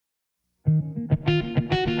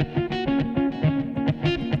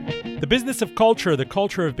business of culture, the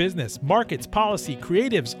culture of business, markets, policy,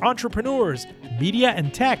 creatives, entrepreneurs, media,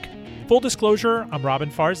 and tech. Full disclosure, I'm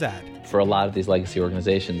Robin Farzad. For a lot of these legacy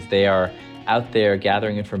organizations, they are out there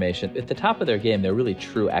gathering information. At the top of their game, they're really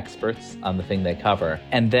true experts on the thing they cover.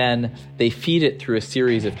 And then they feed it through a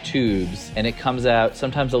series of tubes, and it comes out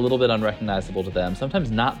sometimes a little bit unrecognizable to them,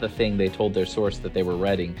 sometimes not the thing they told their source that they were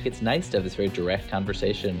writing. It's nice to have this very direct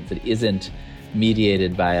conversation that isn't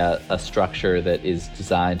mediated by a structure that is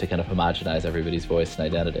designed to kind of homogenize everybody's voice and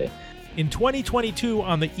identity. In 2022,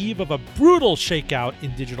 on the eve of a brutal shakeout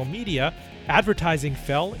in digital media, advertising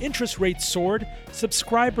fell, interest rates soared,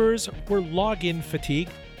 subscribers were login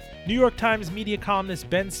fatigued. New York Times media columnist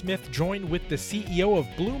Ben Smith joined with the CEO of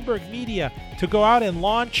Bloomberg Media to go out and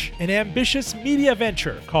launch an ambitious media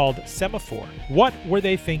venture called Semafor. What were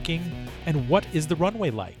they thinking, and what is the runway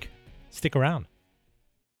like? Stick around.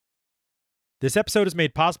 This episode is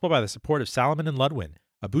made possible by the support of Salomon & Ludwin,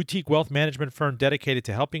 a boutique wealth management firm dedicated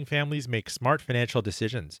to helping families make smart financial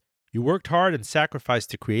decisions. You worked hard and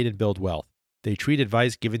sacrificed to create and build wealth. They treat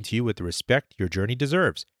advice given to you with the respect your journey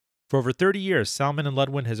deserves. For over 30 years, Salomon &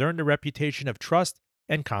 Ludwin has earned a reputation of trust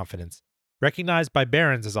and confidence, recognized by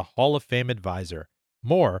Barron's as a Hall of Fame advisor.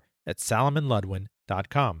 More at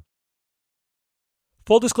salomonludwin.com.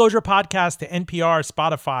 Full Disclosure Podcast to NPR,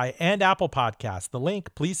 Spotify, and Apple Podcasts. The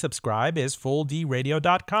link, please subscribe, is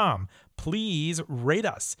fulldradio.com. Please rate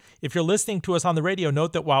us. If you're listening to us on the radio,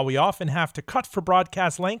 note that while we often have to cut for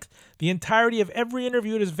broadcast length, the entirety of every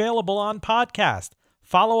interview is available on podcast.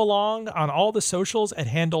 Follow along on all the socials at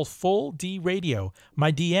handle Full D Radio.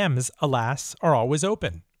 My DMs, alas, are always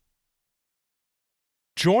open.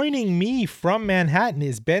 Joining me from Manhattan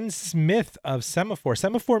is Ben Smith of Semafor.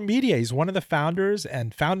 Semafor Media, he's one of the founders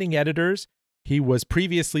and founding editors. He was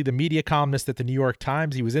previously the media columnist at the New York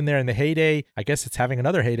Times. He was in there in the heyday. I guess it's having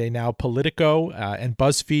another heyday now, Politico and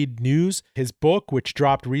BuzzFeed News. His book, which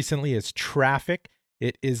dropped recently, is Traffic.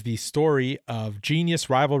 It is the story of genius,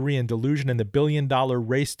 rivalry, and delusion in the billion-dollar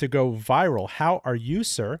race to go viral. How are you,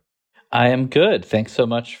 sir? I am good. Thanks so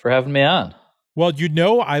much for having me on. Well, you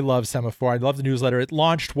know I love Semafor. I love the newsletter. It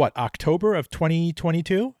launched, October of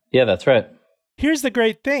 2022? Yeah, that's right. Here's the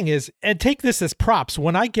great thing is, and take this as props,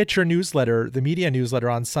 when I get your newsletter, the media newsletter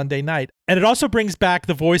on Sunday night, and it also brings back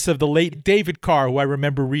the voice of the late David Carr, who I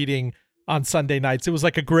remember reading on Sunday nights. It was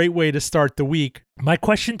like a great way to start the week. My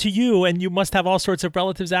question to you, and you must have all sorts of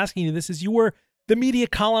relatives asking you this, is you were the media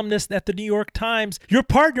columnist at the New York Times. Your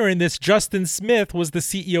partner in this, Justin Smith, was the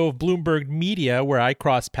CEO of Bloomberg Media, where I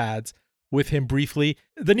crossed paths with him briefly.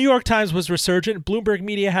 The New York Times was resurgent. Bloomberg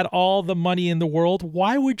Media had all the money in the world.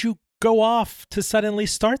 Why would you go off to suddenly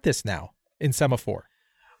start this now in Semafor?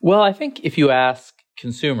 Well, I think if you ask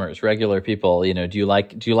consumers, regular people, do you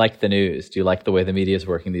like the news? Do you like the way the media is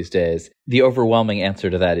working these days? The overwhelming answer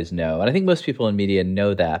to that is no. And I think most people in media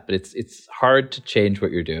know that, but it's hard to change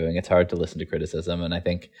what you're doing. It's hard to listen to criticism. And I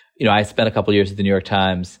think, I spent a couple of years at the New York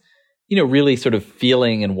Times, really sort of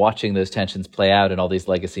feeling and watching those tensions play out in all these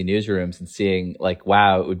legacy newsrooms and seeing like,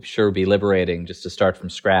 wow, it would sure be liberating just to start from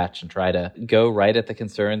scratch and try to go right at the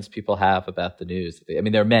concerns people have about the news. I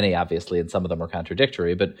mean, there are many, obviously, and some of them are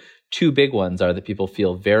contradictory, but two big ones are that people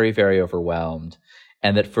feel very, very overwhelmed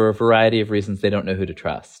and that for a variety of reasons, they don't know who to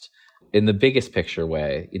trust. In the biggest picture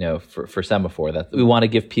way, for Semafor, that we want to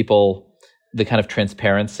give people the kind of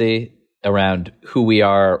transparency around who we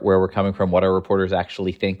are, where we're coming from, what our reporters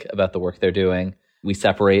actually think about the work they're doing. We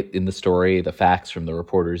separate in the story the facts from the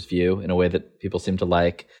reporter's view in a way that people seem to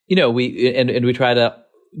like. We try to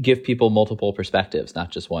give people multiple perspectives,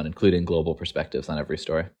 not just one, including global perspectives on every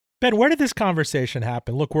story. Ben, where did this conversation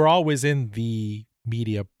happen? Look, we're always in the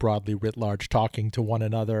media broadly writ large talking to one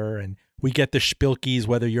another, and we get the spilkies,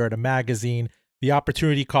 whether you're at a magazine. The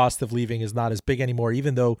opportunity cost of leaving is not as big anymore,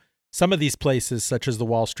 even though some of these places, such as the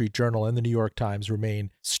Wall Street Journal and the New York Times, remain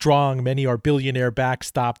strong. Many are billionaire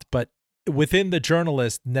backstopped, but within the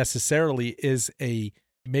journalist necessarily is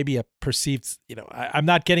maybe a perceived, I'm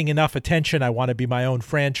not getting enough attention. I want to be my own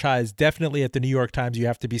franchise. Definitely at the New York Times, you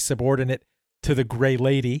have to be subordinate to the gray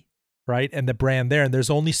lady, right? And the brand there. And there's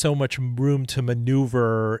only so much room to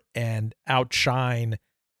maneuver and outshine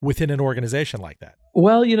within an organization like that.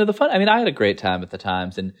 Well, I had a great time at the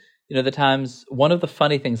Times, and the Times, one of the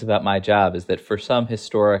funny things about my job is that for some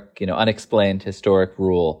historic, unexplained historic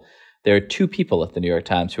rule, there are two people at the New York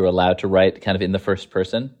Times who are allowed to write kind of in the first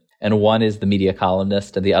person. And one is the media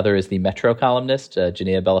columnist and the other is the Metro columnist,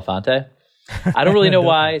 Jania Belafonte. I don't really know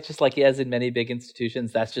why. It's just like, as in many big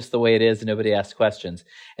institutions, that's just the way it is and nobody asks questions.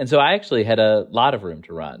 And so I actually had a lot of room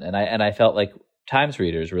to run. And I felt like Times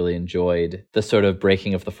readers really enjoyed the sort of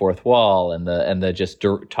breaking of the fourth wall and the just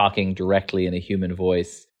talking directly in a human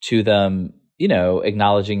voice to them,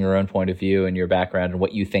 acknowledging your own point of view and your background and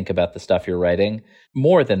what you think about the stuff you're writing,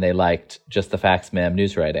 more than they liked just the facts, ma'am,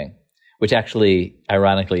 news writing, which actually,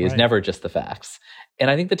 ironically, is never just the facts. And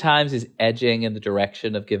I think the Times is edging in the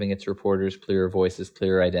direction of giving its reporters clearer voices,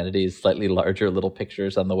 clearer identities, slightly larger little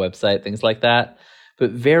pictures on the website, things like that.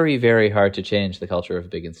 But very, very hard to change the culture of a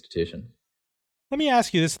big institution. Let me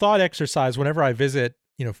ask you this thought exercise. Whenever I visit,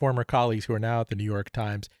 former colleagues who are now at the New York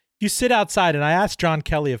Times, you sit outside, and I asked John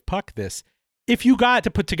Kelly of Puck this. If you got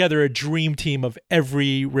to put together a dream team of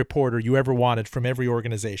every reporter you ever wanted from every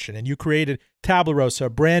organization, and you created Tabula Rosa, a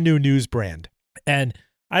brand new news brand, and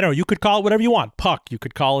I don't know, you could call it whatever you want, Puck, you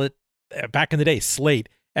could call it, back in the day, Slate,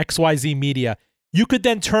 XYZ Media, you could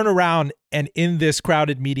then turn around and in this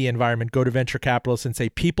crowded media environment, go to venture capitalists and say,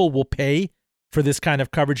 people will pay for this kind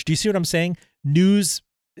of coverage. Do you see what I'm saying? News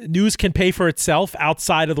can pay for itself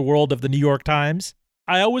outside of the world of the New York Times.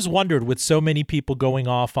 I always wondered, with so many people going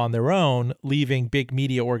off on their own, leaving big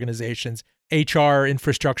media organizations, HR,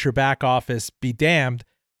 infrastructure, back office, be damned.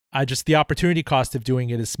 The opportunity cost of doing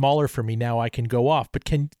it is smaller for me now. I can go off. But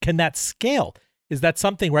can that scale? Is that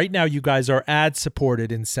something right now? You guys are ad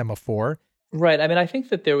supported in Semafor. Right. I mean, I think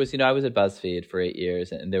that there was, I was at BuzzFeed for 8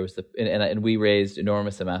 years, and there was and we raised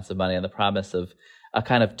enormous amounts of money on the promise of a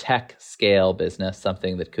kind of tech scale business,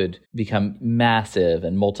 something that could become massive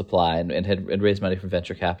and multiply, and raise money from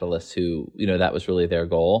venture capitalists who, that was really their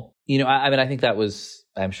goal. I think that was,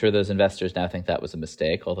 I'm sure those investors now think that was a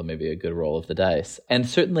mistake, although maybe a good roll of the dice. And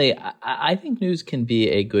certainly, I think news can be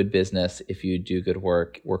a good business if you do good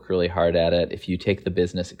work really hard at it, if you take the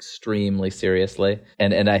business extremely seriously.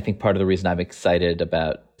 And I think part of the reason I'm excited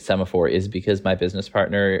about Semafor is because my business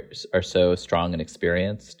partners are so strong and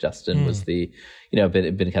experienced. Justin was been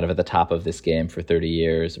kind of at the top of this game for 30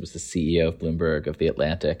 years. Was the CEO of Bloomberg, of The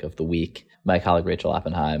Atlantic, of The Week. My colleague Rachel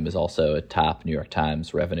Oppenheim is also a top New York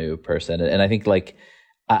Times revenue person. And I think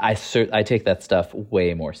I take that stuff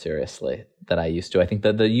way more seriously than I used to. I think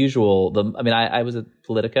that I was at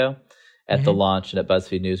Politico at the launch and at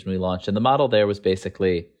BuzzFeed News when we launched. And the model there was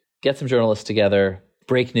basically get some journalists together,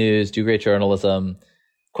 break news, do great journalism,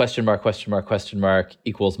 question mark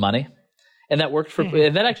equals money. And that worked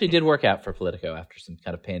and that actually did work out for Politico after some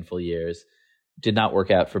kind of painful years. Did not work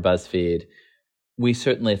out for BuzzFeed. We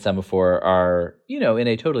certainly at Semafor are, in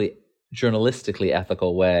a totally journalistically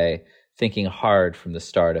ethical way, thinking hard from the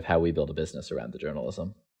start of how we build a business around the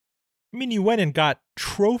journalism. I mean, you went and got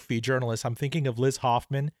trophy journalists. I'm thinking of Liz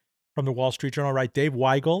Hoffman from the Wall Street Journal, right? Dave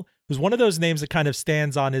Weigel, who's one of those names that kind of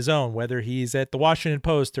stands on his own, whether he's at the Washington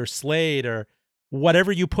Post or Slate or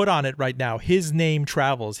whatever you put on it right now, his name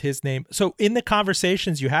travels, his name. So in the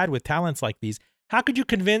conversations you had with talents like these, how could you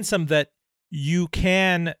convince them that you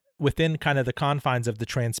can, within kind of the confines of the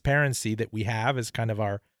transparency that we have as kind of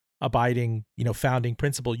our abiding, founding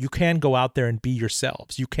principle, you can go out there and be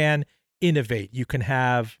yourselves. You can innovate. You can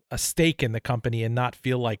have a stake in the company and not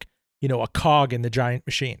feel like, a cog in the giant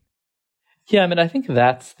machine. Yeah, I think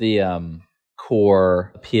that's the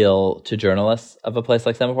core appeal to journalists of a place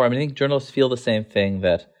like Semafor. I think journalists feel the same thing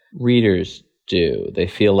that readers do. They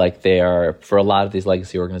feel like they are, for a lot of these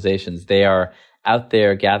legacy organizations, they are out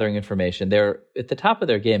there gathering information. They're at the top of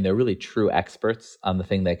their game. They're really true experts on the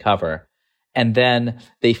thing they cover. And then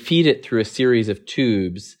they feed it through a series of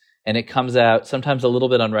tubes, and it comes out sometimes a little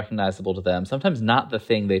bit unrecognizable to them, sometimes not the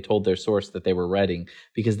thing they told their source that they were writing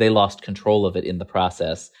because they lost control of it in the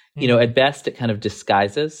process. At best, it kind of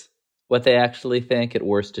disguises what they actually think. At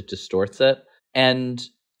worst, it distorts it. And,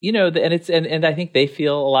 and I think they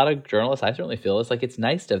feel, a lot of journalists, I certainly feel, it's like it's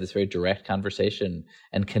nice to have this very direct conversation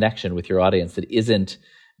and connection with your audience that isn't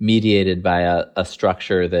mediated by a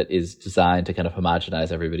structure that is designed to kind of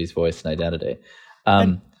homogenize everybody's voice and identity.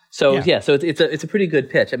 So it's a pretty good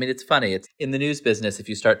pitch. It's funny. It's in the news business, if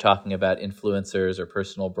you start talking about influencers or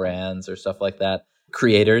personal brands or stuff like that,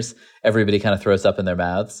 creators, everybody kind of throws up in their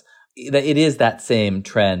mouths. It is that same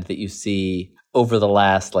trend that you see over the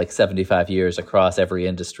last 75 years across every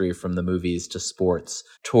industry, from the movies to sports,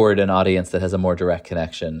 toward an audience that has a more direct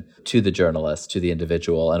connection to the journalist, to the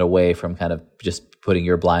individual, and away from kind of just putting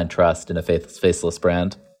your blind trust in a faceless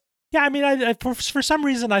brand. Yeah, I for some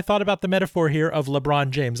reason, I thought about the metaphor here of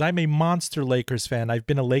LeBron James. I'm a monster Lakers fan. I've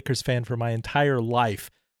been a Lakers fan for my entire life.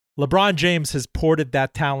 LeBron James has ported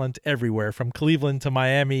that talent everywhere, from Cleveland to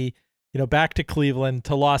Miami, back to Cleveland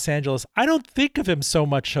to Los Angeles. I don't think of him so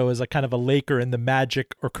much so as a kind of a Laker in the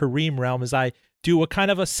Magic or Kareem realm as I do a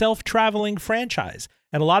kind of a self-traveling franchise.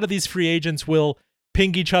 And a lot of these free agents will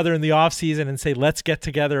ping each other in the offseason and say, let's get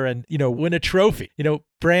together and, win a trophy,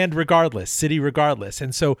 brand regardless, city regardless.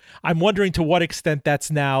 And so I'm wondering to what extent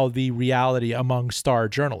that's now the reality among star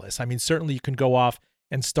journalists. Certainly you can go off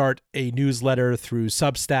and start a newsletter through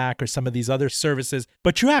Substack or some of these other services.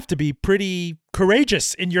 But you have to be pretty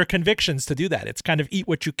courageous in your convictions to do that. It's kind of eat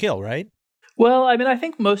what you kill, right? Well, I mean, I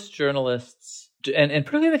think most journalists, and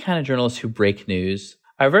particularly the kind of journalists who break news,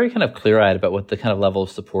 are very kind of clear-eyed about what the kind of level of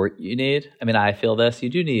support you need. I mean, I feel this. You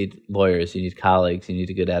do need lawyers, you need colleagues, you need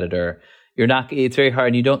a good editor. It's very hard,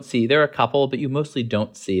 and you don't see, there are a couple, but you mostly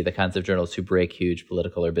don't see the kinds of journalists who break huge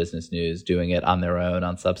political or business news doing it on their own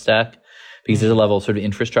on Substack, because there's a level of sort of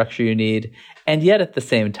infrastructure you need. And yet at the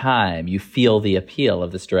same time, you feel the appeal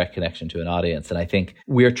of this direct connection to an audience. And I think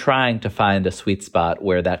we're trying to find a sweet spot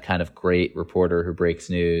where that kind of great reporter who breaks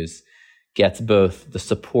news gets both the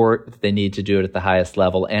support that they need to do it at the highest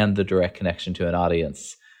level and the direct connection to an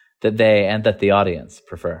audience that the audience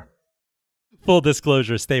prefer. Full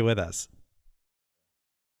disclosure, stay with us.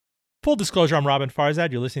 Full disclosure, I'm Robin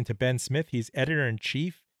Farzad. You're listening to Ben Smith. He's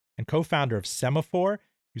editor-in-chief and co-founder of Semafor.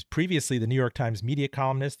 He was previously the New York Times media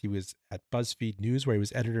columnist. He was at BuzzFeed News, where he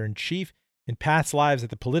was editor-in-chief. In past lives at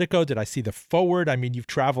the Politico, did I see the Forward? I mean, you've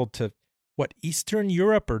traveled to Eastern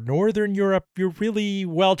Europe or Northern Europe? You're really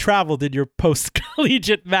well-traveled in your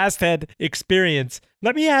post-collegiate masthead experience.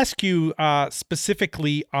 Let me ask you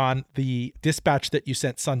specifically on the dispatch that you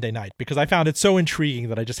sent Sunday night, because I found it so intriguing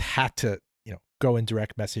that I just had to, go and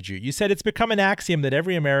direct message you. You said it's become an axiom that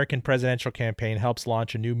every American presidential campaign helps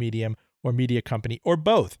launch a new medium or media company, or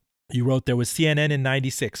both. You wrote there was CNN in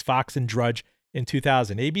 96, Fox and Drudge in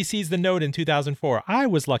 2000, ABC's The Note in 2004. I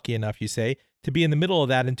was lucky enough, you say, to be in the middle of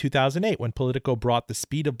that in 2008 when Politico brought the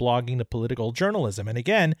speed of blogging to political journalism. And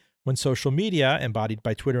again, when social media, embodied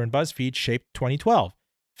by Twitter and BuzzFeed, shaped 2012.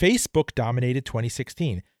 Facebook dominated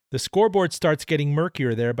 2016. The scoreboard starts getting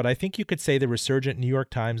murkier there, but I think you could say the resurgent New York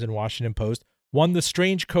Times and Washington Post won the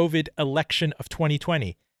strange COVID election of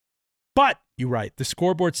 2020. But, you write, the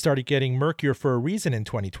scoreboard started getting murkier for a reason in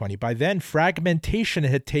 2020. By then, fragmentation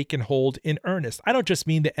had taken hold in earnest. I don't just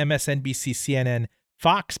mean the MSNBC, CNN,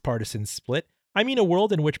 Fox partisan split. I mean a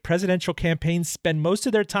world in which presidential campaigns spend most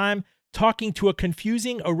of their time talking to a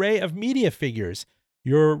confusing array of media figures.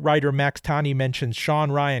 Your writer Max Tani mentions Sean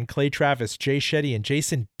Ryan, Clay Travis, Jay Shetty, and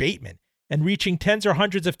Jason Bateman, and reaching tens or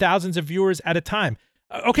hundreds of thousands of viewers at a time.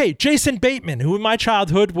 Okay, Jason Bateman, who in my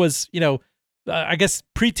childhood was, I guess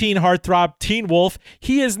preteen heartthrob, teen wolf.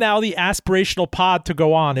 He is now the aspirational pod to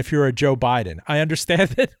go on if you're a Joe Biden. I understand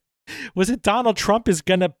that. Was it Donald Trump is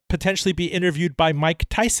going to potentially be interviewed by Mike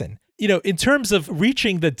Tyson? In terms of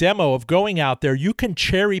reaching the demo of going out there, you can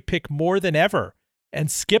cherry pick more than ever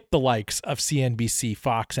and skip the likes of CNBC,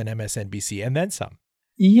 Fox, and MSNBC, and then some.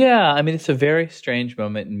 Yeah, I mean, it's a very strange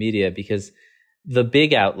moment in media because the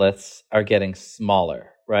big outlets are getting smaller,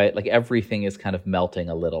 right? Like everything is kind of melting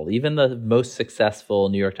a little. Even the most successful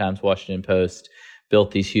New York Times, Washington Post, built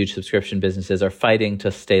these huge subscription businesses are fighting to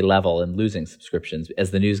stay level and losing subscriptions as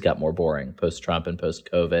the news got more boring post-Trump and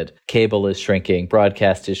post-COVID. Cable is shrinking,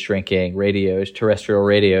 broadcast is shrinking, terrestrial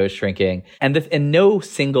radio is shrinking, and no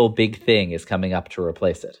single big thing is coming up to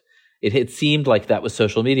replace it. It seemed like that was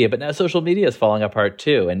social media, but now social media is falling apart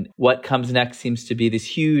too. And what comes next seems to be this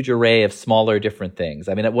huge array of smaller different things.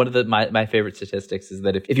 I mean, one of my favorite statistics is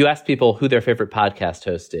that if you ask people who their favorite podcast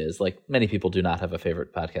host is, like many people do not have a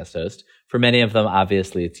favorite podcast host. For many of them,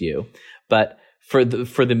 obviously it's you. But for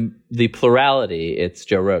the plurality, it's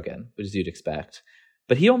Joe Rogan, which is you'd expect.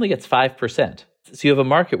 But he only gets 5%. So you have a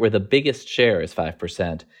market where the biggest share is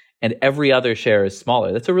 5%. And every other share is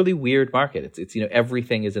smaller. That's a really weird market. It's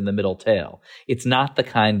everything is in the middle tail. It's not the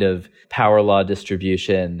kind of power law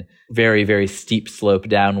distribution, very, very steep slope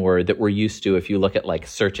downward that we're used to if you look at like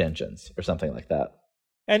search engines or something like that.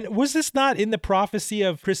 And was this not in the prophecy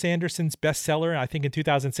of Chris Anderson's bestseller, I think in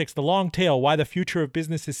 2006, The Long Tail, Why the Future of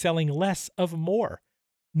Business is Selling Less of More?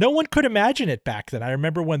 No one could imagine it back then. I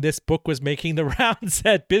remember when this book was making the rounds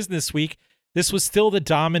at Business Week, this was still the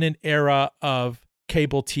dominant era of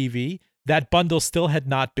cable TV. That bundle still had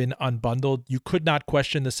not been unbundled. You could not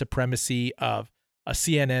question the supremacy of a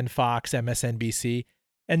CNN, Fox, MSNBC.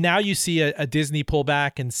 And now you see a Disney pull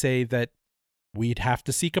back and say that we'd have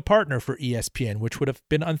to seek a partner for ESPN, which would have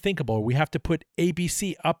been unthinkable. We have to put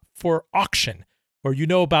ABC up for auction. Or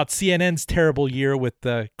about CNN's terrible year with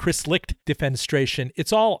the Chris Licht defenestration.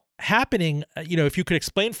 It's all happening, if you could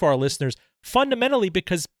explain for our listeners, fundamentally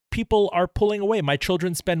because people are pulling away. My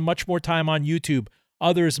children spend much more time on YouTube,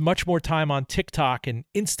 others much more time on TikTok and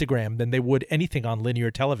Instagram than they would anything on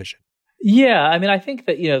linear television. Yeah, I mean, I think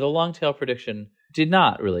that, the long tail prediction did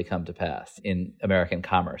not really come to pass in American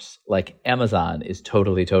commerce. Like Amazon is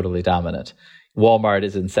totally, totally dominant. Walmart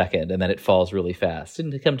is in second, and then it falls really fast.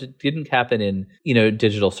 Didn't happen in,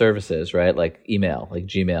 digital services, right? Like email, like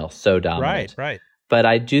Gmail, so dominant. Right. But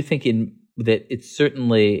I do think in that it's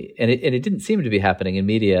certainly, and it didn't seem to be happening in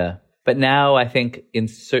media, but now I think in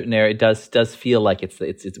certain areas it does feel like it's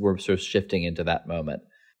we're sort of shifting into that moment.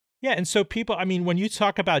 Yeah, and so people, I mean, when you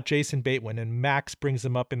talk about Jason Bateman, and Max brings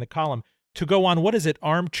him up in the column, to go on, what is it,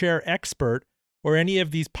 Armchair Expert or any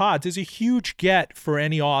of these pods is a huge get for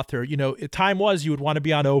any author. You know, time was you would want to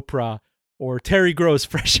be on Oprah or Terry Gross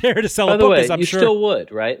Fresh Air to sell a book. By the way, I'm you sure still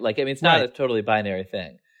would, right? Like, I mean, it's not right. a totally binary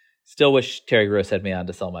thing. Still wish Terry Gross had me on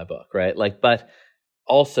to sell my book, right? Like, but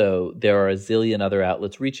also there are a zillion other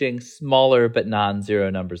outlets reaching smaller but non-zero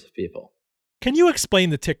numbers of people. Can you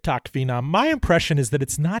explain the TikTok phenom? My impression is that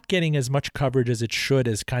it's not getting as much coverage as it should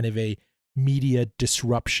as kind of a media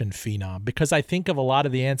disruption phenom, because I think of a lot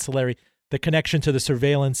of the ancillary, the connection to the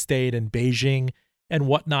surveillance state and Beijing and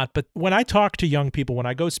whatnot. But when I talk to young people, when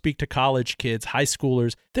I go speak to college kids, high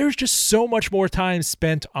schoolers, there's just so much more time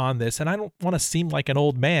spent on this. And I don't want to seem like an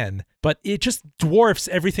old man, but it just dwarfs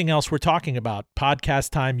everything else we're talking about: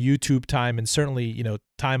 podcast time, YouTube time, and certainly, you know,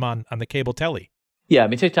 time on the cable telly. Yeah, I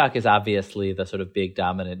mean, TikTok is obviously the sort of big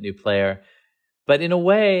dominant new player. But in a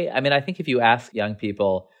way, I mean, I think if you ask young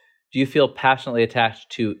people, do you feel passionately attached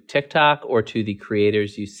to TikTok or to the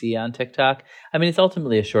creators you see on TikTok? I mean, it's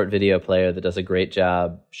ultimately a short video player that does a great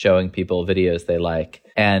job showing people videos they like.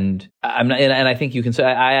 And I think you can. So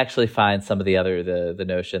I actually find some of the other the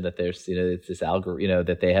notion that there's, you know, it's this algorithm, you know,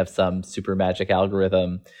 that they have some super magic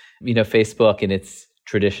algorithm. You know, Facebook in its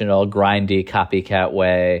traditional grindy copycat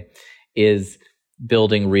way is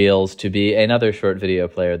building Reels to be another short video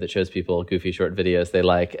player that shows people goofy short videos they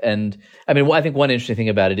like. And I mean, I think one interesting thing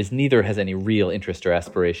about it is neither has any real interest or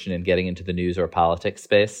aspiration in getting into the news or politics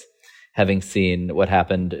space, having seen what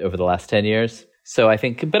happened over the last 10 years. So I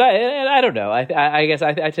think, but I don't know. I guess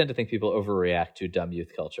I tend to think people overreact to dumb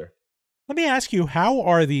youth culture. Let me ask you, how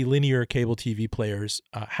are the linear cable TV players,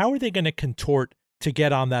 how are they going to contort to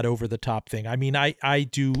get on that over-the-top thing? I mean, I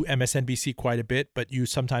do MSNBC quite a bit, but you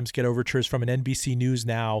sometimes get overtures from an NBC News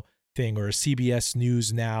Now thing or a CBS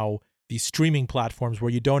News Now, these streaming platforms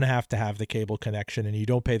where you don't have to have the cable connection and you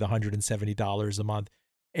don't pay the $170 a month.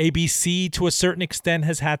 ABC, to a certain extent,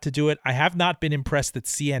 has had to do it. I have not been impressed that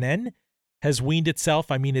CNN has weaned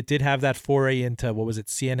itself. I mean, it did have that foray into, what was it,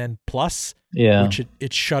 CNN Plus, which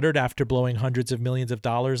it shuttered after blowing hundreds of millions of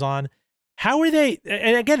dollars on. How are they?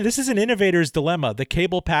 And again, this is an innovator's dilemma. The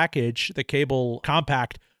cable package, the cable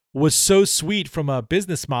compact, was so sweet from a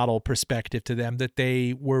business model perspective to them that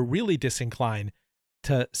they were really disinclined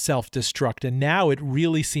to self-destruct. And now it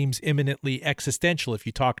really seems imminently existential. If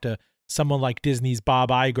you talk to someone like Disney's Bob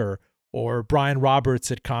Iger or Brian Roberts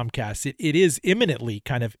at Comcast, it is imminently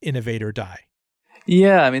kind of innovate or die.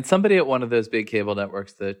 Yeah, I mean, somebody at one of those big cable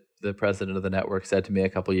networks, the president of the network, said to me a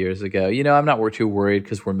couple years ago, you know, I'm not too worried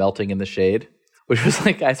because we're melting in the shade, which was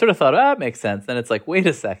like, I sort of thought, it makes sense. Then it's like, wait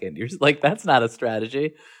a second, you're just like, that's not a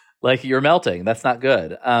strategy. Like, you're melting. That's not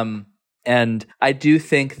good. And I do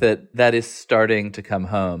think that is starting to come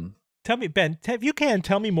home. Tell me, Ben, if you can,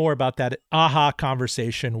 tell me more about that aha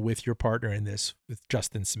conversation with your partner in this, with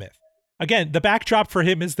Justin Smith. Again, the backdrop for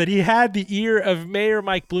him is that he had the ear of Mayor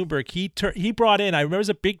Mike Bloomberg. He brought in, I remember it was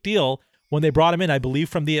a big deal when they brought him in, I believe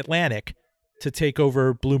from The Atlantic, to take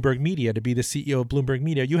over Bloomberg Media, to be the CEO of Bloomberg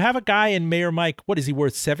Media. You have a guy in Mayor Mike, what is he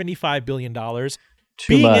worth, $75 billion?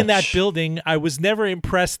 Being much. In that building, I was never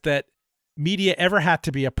impressed that media ever had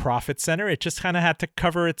to be a profit center. It just kind of had to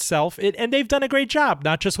cover itself. And they've done a great job,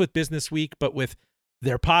 not just with Business Week, but with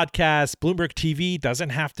their podcast. Bloomberg TV doesn't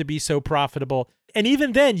have to be so profitable. And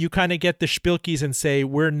even then, you kind of get the Spilkies and say,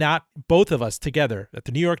 we're not, both of us together at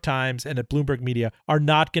the New York Times and at Bloomberg Media, are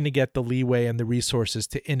not going to get the leeway and the resources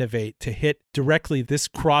to innovate, to hit directly this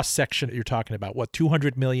cross-section that you're talking about. What,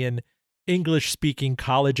 200 million English-speaking,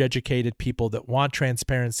 college-educated people that want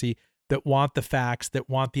transparency, that want the facts, that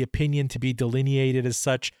want the opinion to be delineated as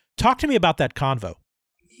such. Talk to me about that convo.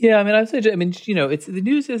 Yeah, I mean, I would say, I mean, you know, this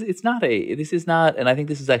is not, and I think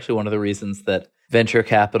this is actually one of the reasons that venture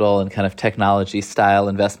capital and kind of technology style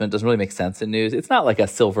investment doesn't really make sense in news. It's not like a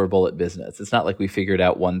silver bullet business. It's not like we figured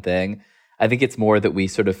out one thing. I think it's more that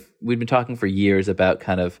we've been talking for years about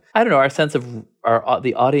kind of, I don't know, our sense of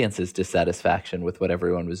the audience's dissatisfaction with what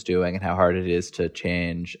everyone was doing and how hard it is to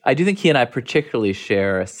change. I do think he and I particularly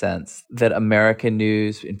share a sense that American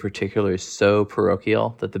news in particular is so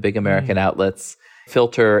parochial, that the big American outlets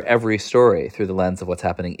filter every story through the lens of what's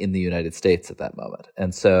happening in the United States at that moment.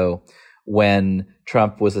 And so when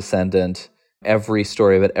Trump was ascendant, every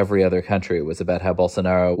story about every other country was about how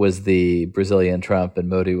Bolsonaro was the Brazilian Trump and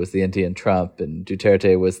Modi was the Indian Trump and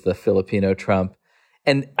Duterte was the Filipino Trump.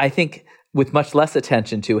 And I think with much less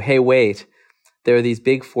attention to, hey, wait, there are these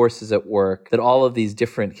big forces at work that all of these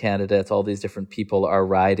different candidates, all these different people are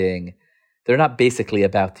riding they're not basically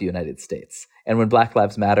about the United States. And when Black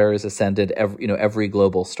Lives Matter is ascended, every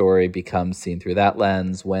global story becomes seen through that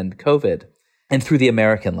lens. When COVID, and through the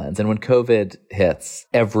American lens, and when COVID hits,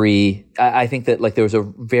 I think that there was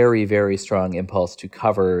a very, very strong impulse to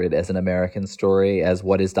cover it as an American story, as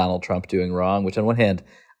what is Donald Trump doing wrong, which on one hand,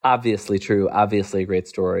 obviously true, obviously a great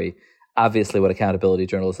story, obviously what accountability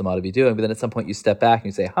journalism ought to be doing. But then at some point you step back and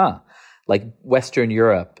you say, Western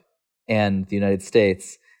Europe and the United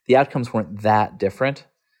States, the outcomes weren't that different.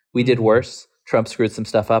 We did worse. Trump screwed some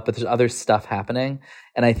stuff up, but there's other stuff happening.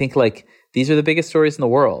 And I think these are the biggest stories in the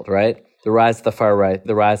world, right? The rise of the far right,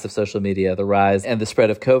 the rise of social media, the rise and the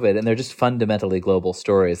spread of COVID. And they're just fundamentally global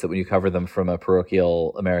stories that when you cover them from a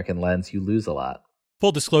parochial American lens, you lose a lot.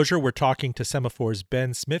 Full disclosure, we're talking to Semafor's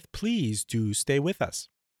Ben Smith. Please do stay with us.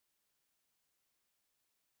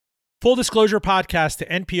 Full Disclosure podcast to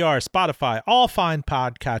NPR, Spotify, all fine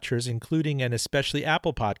podcatchers, including and especially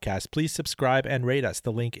Apple Podcasts. Please subscribe and rate us.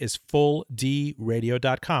 The link is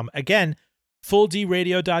fulldradio.com. Again,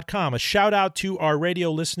 fulldradio.com. A shout out to our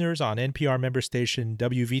radio listeners on NPR member station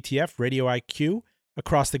WVTF, Radio IQ,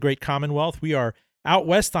 across the great Commonwealth. We are out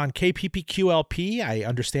west on KPPQLP. I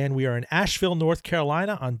understand we are in Asheville, North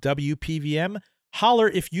Carolina on WPVM. Holler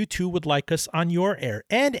if you too would like us on your air.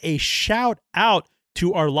 And a shout out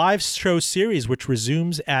to our live show series, which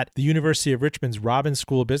resumes at the University of Richmond's Robbins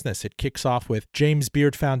School of Business. It kicks off with James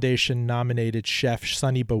Beard Foundation nominated chef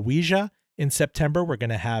Sunny Bawija. In September, we're going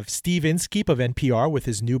to have Steve Inskeep of NPR with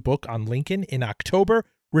his new book on Lincoln. In October,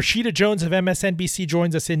 Rashida Jones of MSNBC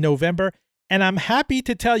joins us in November. And I'm happy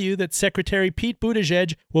to tell you that Secretary Pete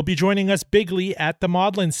Buttigieg will be joining us bigly at the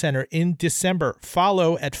Maudlin Center in December.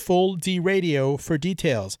 Follow at Full D Radio for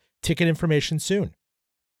details. Ticket information soon.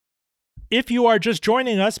 If you are just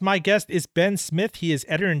joining us, my guest is Ben Smith. He is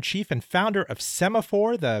editor-in-chief and founder of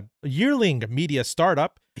Semafor, the yearling media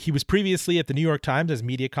startup. He was previously at the New York Times as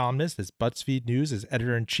media columnist, as BuzzFeed News as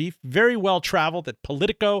editor-in-chief, very well-traveled at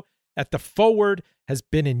Politico, at The Forward, has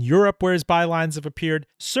been in Europe where his bylines have appeared.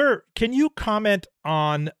 Sir, can you comment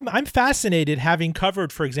on, I'm fascinated having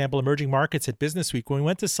covered, for example, emerging markets at Business Week. When we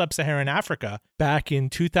went to Sub-Saharan Africa back in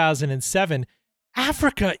 2007,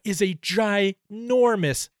 Africa is a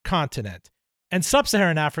ginormous continent, and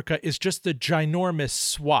Sub-Saharan Africa is just a ginormous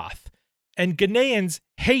swath. And Ghanaians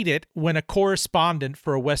hate it when a correspondent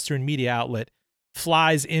for a Western media outlet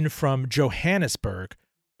flies in from Johannesburg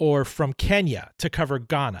or from Kenya to cover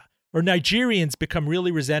Ghana. Or Nigerians become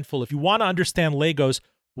really resentful. If you want to understand Lagos,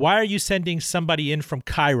 why are you sending somebody in from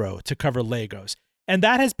Cairo to cover Lagos? And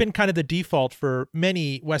that has been kind of the default for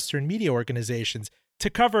many Western media organizations. To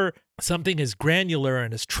cover something as granular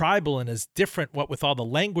and as tribal and as different, what with all the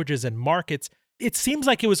languages and markets, it seems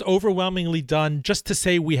like it was overwhelmingly done just to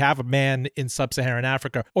say we have a man in Sub-Saharan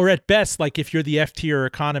Africa, or at best, like if you're the FT or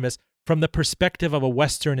economist, from the perspective of a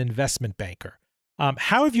Western investment banker.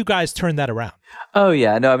 How have you guys turned that around? Oh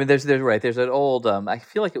yeah, no, I mean, there's an old, I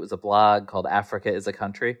feel like it was a blog called "Africa is a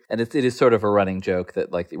Country," and it is sort of a running joke that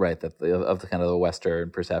of the kind of the Western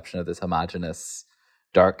perception of this homogenous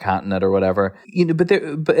dark continent or whatever,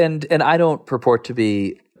 and I don't purport to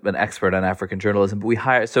be an expert on African journalism, but we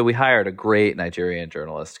hired a great Nigerian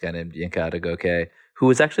journalist, a guy named Yinka Adegoke, who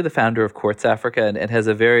was actually the founder of Quartz Africa and has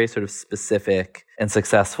a very sort of specific and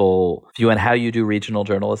successful view on how you do regional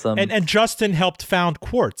journalism. And Justin helped found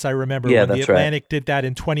Quartz. I remember when The Atlantic did that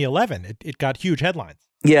in 2011. It got huge headlines.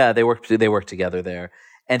 Yeah, they worked together there.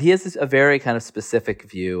 And he has a very kind of specific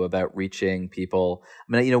view about reaching people.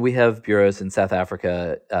 I mean, we have bureaus in South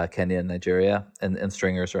Africa, Kenya, and Nigeria, and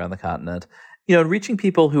stringers around the continent. Reaching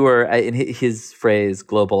people who are, in his phrase,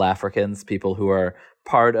 global Africans, people who are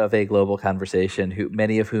part of a global conversation,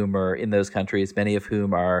 many of whom are in those countries, many of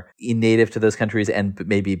whom are native to those countries, and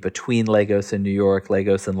maybe between Lagos and New York,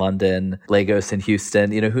 Lagos and London, Lagos and Houston,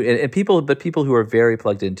 people who are very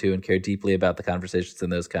plugged into and care deeply about the conversations in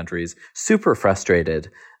those countries. Super frustrated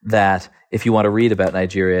that if you want to read about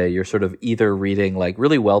Nigeria, you're sort of either reading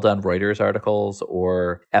really well done Reuters articles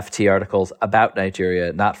or FT articles about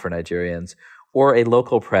Nigeria, not for Nigerians, or a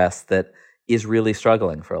local press that is really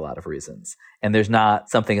struggling for a lot of reasons. And there's not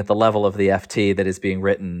something at the level of the FT that is being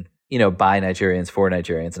written, by Nigerians for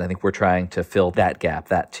Nigerians. And I think we're trying to fill that gap,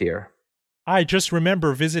 that tier. I just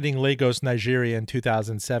remember visiting Lagos, Nigeria in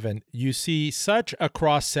 2007. You see such a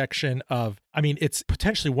cross-section of, it's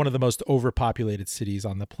potentially one of the most overpopulated cities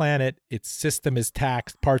on the planet. Its system is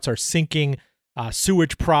taxed. Parts are sinking,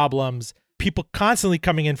 sewage problems, people constantly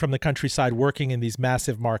coming in from the countryside working in these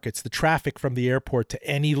massive markets. The traffic from the airport to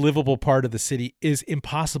any livable part of the city is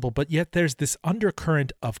impossible, but yet there's this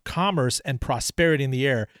undercurrent of commerce and prosperity in the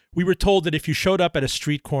air. We were told that if you showed up at a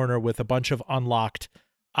street corner with a bunch of unlocked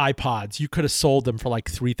iPods. You could have sold them for like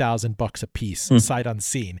 $3,000 a piece, sight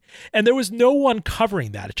unseen. And there was no one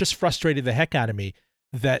covering that. It just frustrated the heck out of me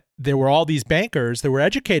that there were all these bankers that were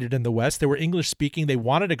educated in the West. They were English speaking. They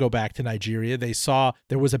wanted to go back to Nigeria. They saw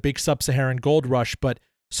there was a big sub-Saharan gold rush, but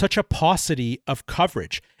such a paucity of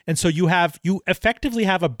coverage. And so you effectively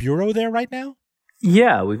have a bureau there right now?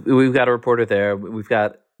 Yeah, we've got a reporter there. We've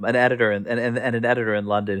got an editor and an editor in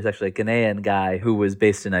London who's actually a Ghanaian guy who was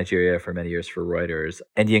based in Nigeria for many years for Reuters.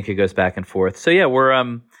 And Yinka goes back and forth. So yeah, we're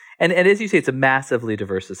and as you say, it's a massively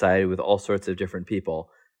diverse society with all sorts of different people.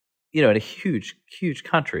 In a huge, huge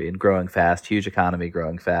country and growing fast, huge economy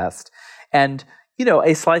growing fast. And,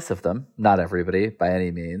 a slice of them, not everybody by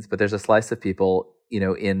any means, but there's a slice of people,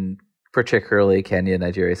 in particularly Kenya,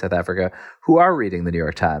 Nigeria, South Africa, who are reading the New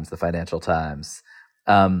York Times, the Financial Times,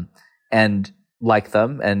 and like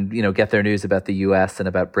them and, get their news about the US and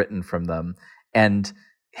about Britain from them and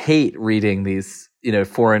hate reading these,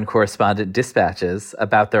 foreign correspondent dispatches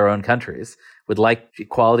about their own countries, would like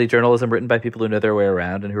quality journalism written by people who know their way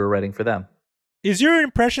around and who are writing for them. Is your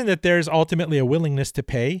impression that there's ultimately a willingness to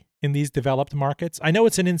pay in these developed markets? I know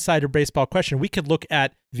it's an insider baseball question. We could look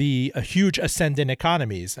at the huge ascendant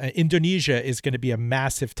economies. Indonesia is going to be a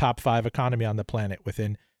massive top 5 economy on the planet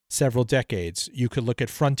within several decades. You could look at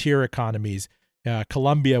frontier economies,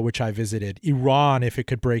 Colombia, which I visited, Iran, if it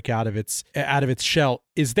could break out of its shell.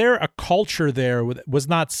 Is there a culture there that was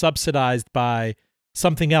not subsidized by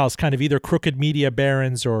something else, kind of either crooked media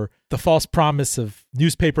barons or the false promise of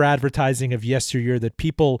newspaper advertising of yesteryear, that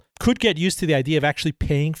people could get used to the idea of actually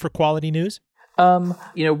paying for quality news?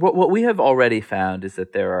 What we have already found is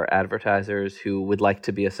that there are advertisers who would like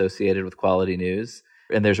to be associated with quality news.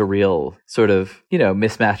 And there's a real sort of,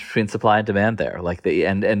 mismatch between supply and demand there.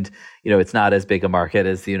 It's not as big a market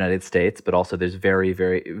as the United States, but also there's very,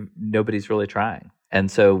 very, nobody's really trying. And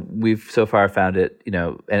so we've so far found it,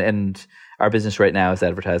 and our business right now is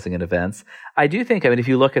advertising and events. I do think, if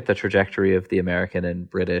you look at the trajectory of the American and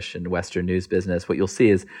British and Western news business, what you'll see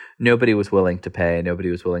is nobody was willing to pay. And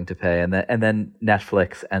then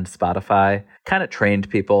Netflix and Spotify kind of trained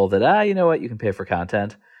people that, you can pay for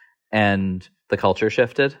content. And the culture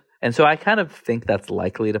shifted. And so I kind of think that's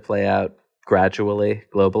likely to play out gradually,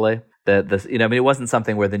 globally. It wasn't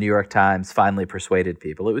something where the New York Times finally persuaded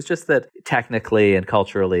people. It was just that technically and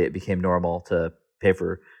culturally it became normal to pay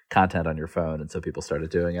for content on your phone. And so people started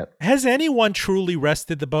doing it. Has anyone truly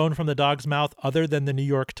wrested the bone from the dog's mouth other than the New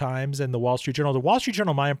York Times and the Wall Street Journal? The Wall Street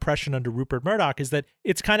Journal, my impression under Rupert Murdoch is that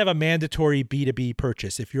it's kind of a mandatory B2B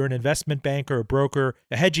purchase. If you're an investment banker, a broker,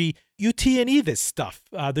 a hedgie, you T&E this stuff.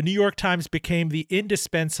 The New York Times became the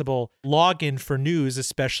indispensable login for news,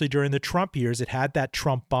 especially during the Trump years. It had that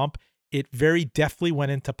Trump bump. It very deftly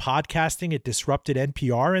went into podcasting. It disrupted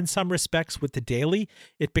NPR in some respects with The Daily.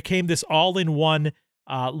 It became this all-in-one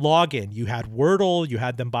login. You had Wordle, you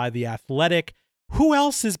had them buy The Athletic. Who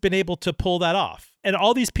else has been able to pull that off? And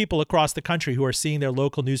all these people across the country who are seeing their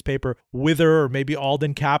local newspaper wither, or maybe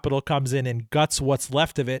Alden Capital comes in and guts what's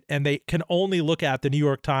left of it, and they can only look at the New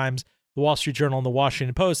York Times, the Wall Street Journal, and the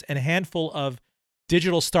Washington Post, and a handful of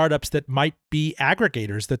digital startups that might be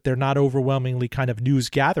aggregators, that they're not overwhelmingly kind of news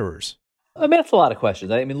gatherers. That's a lot of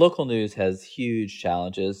questions. Local news has huge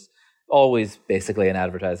challenges. Always basically an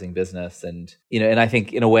advertising business. And I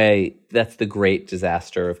think in a way that's the great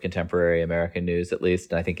disaster of contemporary American news, at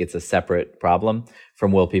least. And I think it's a separate problem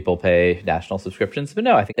from will people pay national subscriptions. But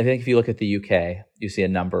no, I think if you look at the UK, you see a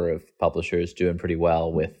number of publishers doing pretty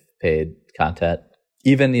well with paid content.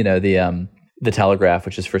 Even, the Telegraph,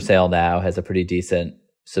 which is for sale now, has a pretty decent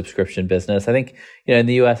subscription business. I think, in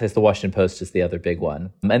the US, the Washington Post is the other big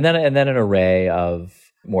one. And then an array of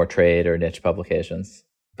more trade or niche publications.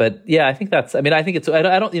 But yeah, I think that's, I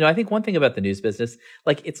think one thing about the news business,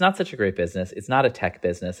 it's not such a great business. It's not a tech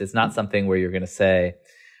business. It's not something where you're going to say,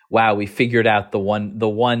 wow, we figured out the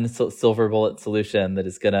one silver bullet solution that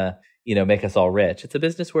is going to, make us all rich. It's a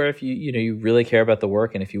business where if you really care about the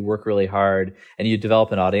work, and if you work really hard and you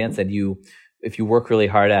develop an audience, and if you work really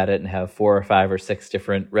hard at it and have 4 or 5 or 6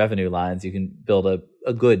 different revenue lines, you can build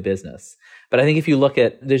a good business. But I think if you look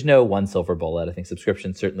at, there's no one silver bullet. I think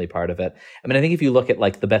subscription's certainly part of it. I think if you look at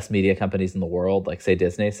the best media companies in the world, say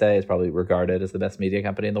Disney, is probably regarded as the best media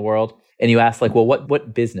company in the world. And you ask well,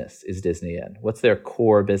 what business is Disney in? What's their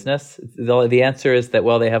core business? The answer is that,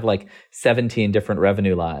 they have 17 different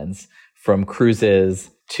revenue lines from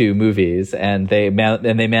cruises to movies, and they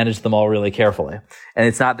manage them all really carefully. And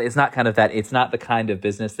it's not the kind of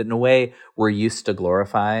business that in a way we're used to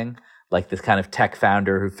glorifying, this kind of tech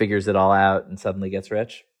founder who figures it all out and suddenly gets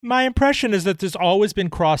rich. My impression is that there's always been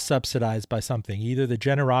cross-subsidized by something, either the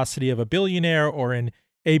generosity of a billionaire or in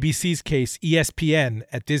ABC's case, ESPN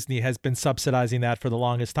at Disney has been subsidizing that for the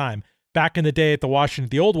longest time. Back in the day at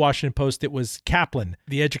the old Washington Post, it was Kaplan,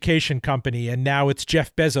 the education company, and now it's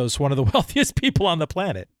Jeff Bezos, one of the wealthiest people on the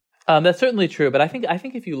planet. That's certainly true, but I think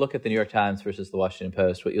if you look at the New York Times versus the Washington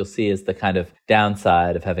Post, what you'll see is the kind of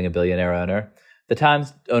downside of having a billionaire owner. The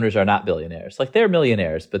Times owners are not billionaires. Like, they're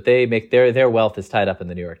millionaires, but they make their wealth is tied up in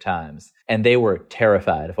the New York Times, and they were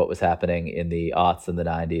terrified of what was happening in the aughts and the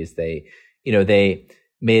 90s. They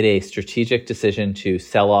made a strategic decision to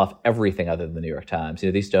sell off everything other than the New York Times.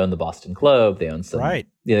 They used to own the Boston Globe. They owned some, right.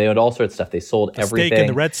 They owned all sorts of stuff. They sold everything. Stake in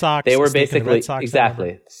the Red Sox. They were basically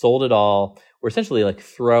sold it all. We're essentially like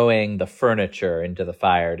throwing the furniture into the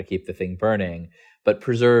fire to keep the thing burning, but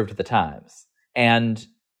preserved the Times. And,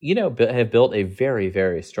 have built a very,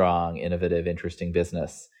 very strong, innovative, interesting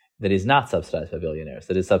business that is not subsidized by billionaires,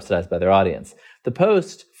 that is subsidized by their audience. The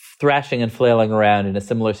Post, thrashing and flailing around in a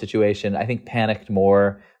similar situation, I think panicked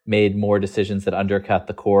more, made more decisions that undercut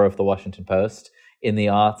the core of the Washington Post in the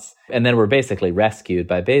aughts, and then were basically rescued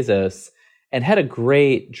by Bezos, and had a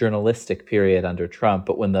great journalistic period under Trump.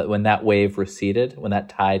 But when that wave receded, when that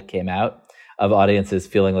tide came out of audiences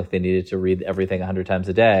feeling like they needed to read everything 100 times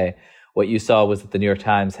a day, what you saw was that the New York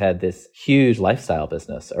Times had this huge lifestyle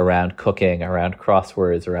business around cooking, around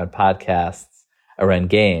crosswords, around podcasts, around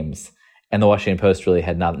games. And the Washington Post really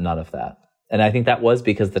had none of that. And I think that was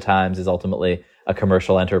because the Times is ultimately a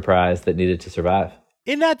commercial enterprise that needed to survive.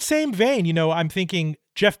 In that same vein, I'm thinking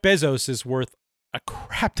Jeff Bezos is worth a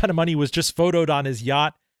crap ton of money, was just photoed on his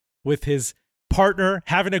yacht with his partner,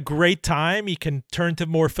 having a great time. He can turn to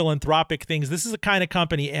more philanthropic things. This is the kind of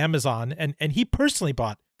company, Amazon, and he personally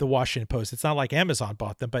bought the Washington Post. It's not like Amazon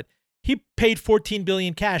bought them, but he paid $14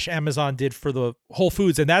 billion cash, Amazon did, for the Whole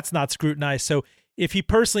Foods, and that's not scrutinized. So if he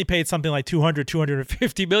personally paid something like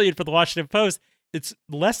 $250 million for the Washington Post, it's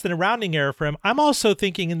less than a rounding error for him. I'm also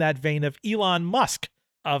thinking in that vein of Elon Musk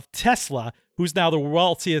of Tesla, who's now the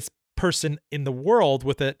wealthiest person in the world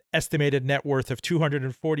with an estimated net worth of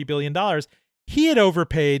 $240 billion. He had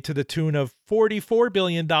overpaid to the tune of $44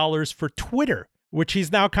 billion for Twitter, which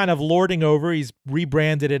he's now kind of lording over. He's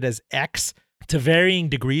rebranded it as X. To varying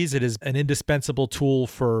degrees, it is an indispensable tool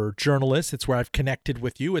for journalists. It's where I've connected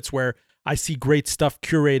with you. It's where I see great stuff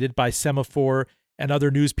curated by Semafor and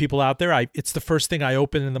other news people out there. It's the first thing I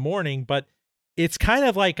open in the morning, but it's kind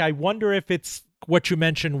of like, I wonder if it's what you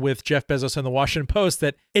mentioned with Jeff Bezos and the Washington Post,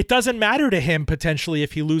 that it doesn't matter to him potentially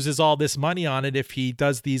if he loses all this money on it, if he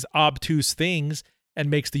does these obtuse things and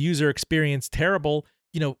makes the user experience terrible.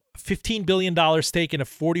 $15 billion stake in a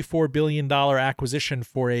 $44 billion acquisition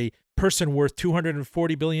for a person worth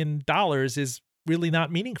 $240 billion is really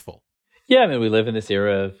not meaningful. Yeah, we live in this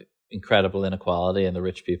era of incredible inequality, and the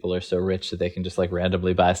rich people are so rich that they can just like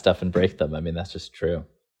randomly buy stuff and break them. That's just true.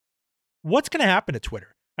 What's going to happen to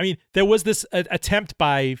Twitter? There was this attempt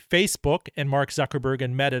by Facebook and Mark Zuckerberg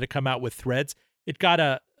and Meta to come out with Threads. It got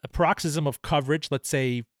a paroxysm of coverage, let's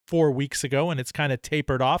say 4 weeks ago, and it's kind of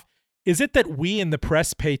tapered off. Is it that we in the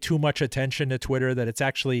press pay too much attention to Twitter, that it's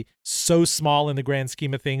actually so small in the grand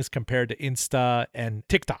scheme of things compared to Insta and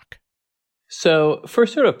TikTok? So for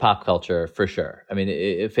sort of pop culture, for sure.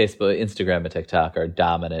 Facebook, Instagram, and TikTok are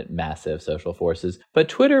dominant, massive social forces. But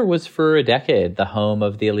Twitter was for a decade the home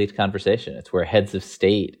of the elite conversation. It's where heads of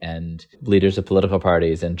state and leaders of political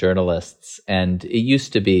parties and journalists, and it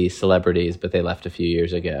used to be celebrities, but they left a few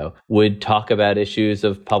years ago, would talk about issues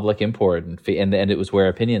of public import, and it was where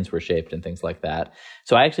opinions were shaped and things like that.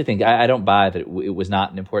 So I actually think, I don't buy that it was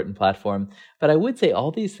not an important platform, but I would say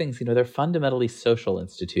all these things, they're fundamentally social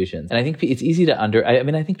institutions. And I think it's easy to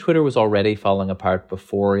I think Twitter was already falling apart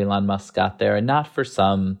before Elon Musk got there, and not for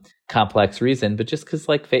some complex reason, but just because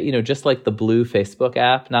just like the Blue Facebook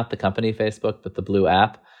app, not the company Facebook, but the Blue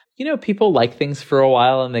app, people like things for a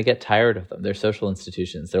while and they get tired of them. They're social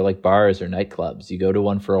institutions. They're like bars or nightclubs. You go to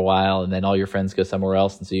one for a while and then all your friends go somewhere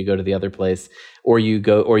else. And so you go to the other place, or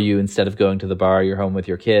you instead of going to the bar, you're home with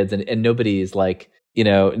your kids, and nobody's like,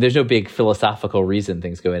 there's no big philosophical reason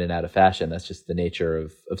things go in and out of fashion. That's just the nature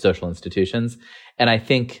of social institutions. And I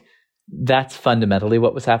think that's fundamentally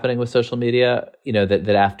what was happening with social media,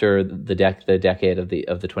 that after the decade of the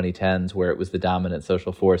 2010s, where it was the dominant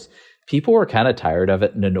social force, people were kind of tired of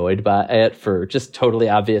it and annoyed by it for just totally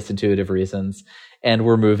obvious intuitive reasons. And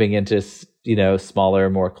we're moving into, smaller,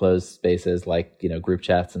 more closed spaces like, group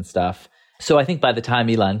chats and stuff. So I think by the time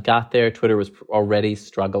Elon got there, Twitter was already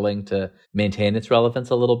struggling to maintain its relevance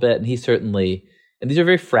a little bit. And he certainly, and these are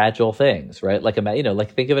very fragile things, right? Like,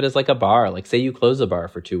 think of it as like a bar. Like, say you close a bar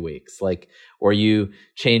for 2 weeks, or you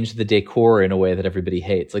change the decor in a way that everybody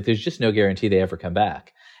hates. Like, there's just no guarantee they ever come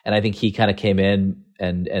back. And I think he kind of came in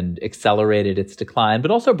and accelerated its decline, but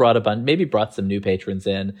also brought some new patrons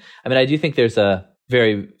in. I mean, I do think there's a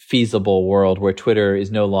very feasible world where Twitter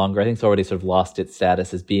is no longer, I think it's already sort of lost its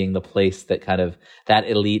status as being the place that kind of that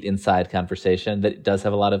elite inside conversation that does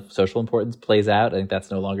have a lot of social importance plays out. I think that's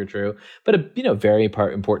no longer true. But a very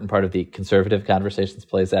important part of the conservative conversations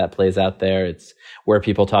plays out there. It's where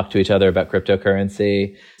people talk to each other about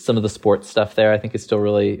cryptocurrency. Some of the sports stuff there I think is still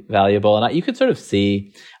really valuable. And you could sort of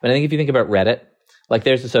see, I mean, I think if you think about Reddit, like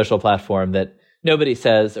there's a social platform that nobody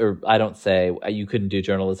says, or I don't say, you couldn't do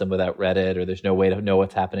journalism without Reddit, or there's no way to know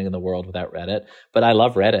what's happening in the world without Reddit. But I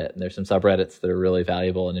love Reddit, and there's some subreddits that are really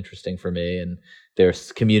valuable and interesting for me, and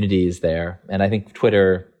there's communities there. And I think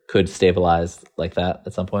Twitter could stabilize like that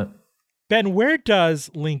at some point. Ben, where does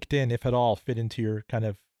LinkedIn, if at all, fit into your kind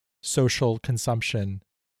of social consumption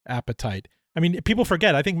appetite? I mean, people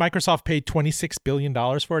forget, I think Microsoft paid $26 billion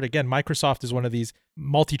for it. Again, Microsoft is one of these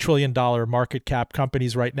multi-trillion-dollar market cap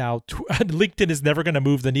companies right now. LinkedIn is never going to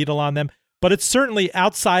move the needle on them, but it's certainly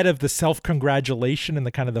outside of the self-congratulation and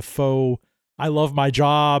the kind of the faux, I love my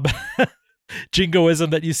job jingoism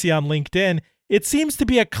that you see on LinkedIn. It seems to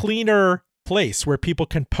be a cleaner place where people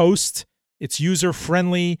can post. It's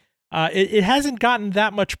user-friendly. It hasn't gotten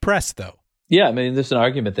that much press, though. Yeah, I mean, there's an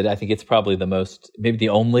argument that I think it's probably maybe the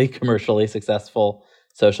only commercially successful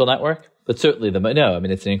social network, but certainly no. I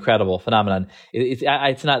mean, it's an incredible phenomenon.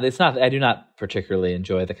 It's not. I do not particularly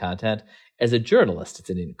enjoy the content. As a journalist, it's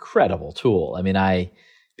an incredible tool. I mean, I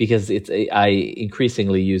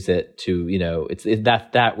increasingly use it to,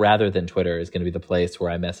 that rather than Twitter is going to be the place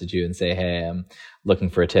where I message you and say, hey, I'm looking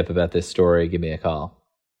for a tip about this story. Give me a call.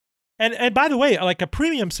 And by the way, like a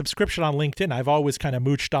premium subscription on LinkedIn, I've always kind of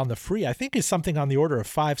mooched on the free, I think is something on the order of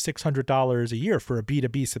 $500-$600 a year for a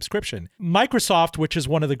B2B subscription. Microsoft, which is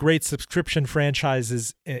one of the great subscription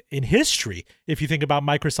franchises in history, if you think about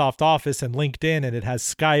Microsoft Office and LinkedIn, and it has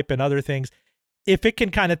Skype and other things, if it can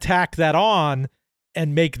kind of tack that on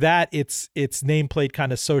and make that its nameplate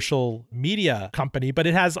kind of social media company, but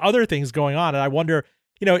it has other things going on. And I wonder,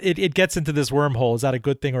 it gets into this wormhole. Is that a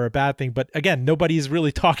good thing or a bad thing? But again, nobody's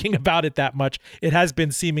really talking about it that much. It has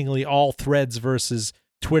been seemingly all Threads versus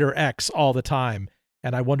Twitter X all the time.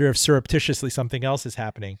 And I wonder if surreptitiously something else is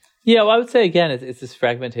happening. Yeah, well, I would say, again, it's this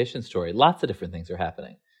fragmentation story. Lots of different things are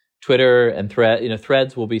happening. Twitter and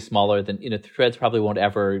Threads will be smaller than, Threads probably won't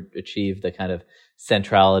ever achieve the kind of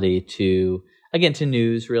centrality to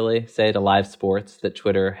news, really, say to live sports that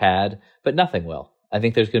Twitter had, but nothing will. I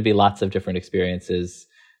think there's going to be lots of different experiences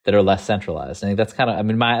that are less centralized. I think that's kind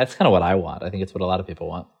of what I want. I think it's what a lot of people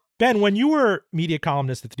want. Ben, when you were media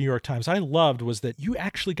columnist at the New York Times, I loved was that you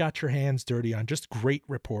actually got your hands dirty on just great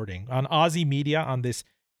reporting on Aussie media, on this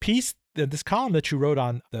piece, this column that you wrote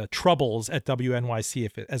on the troubles at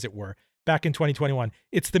WNYC, as it were, back in 2021.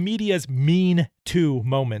 It's the media's mean to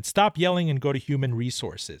moment. Stop yelling and go to human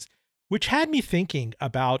resources, which had me thinking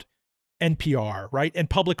about NPR, right?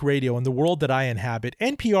 And public radio in the world that I inhabit.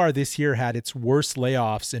 NPR this year had its worst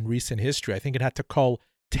layoffs in recent history. I think it had to cull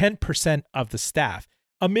 10% of the staff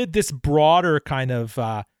amid this broader kind of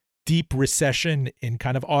deep recession in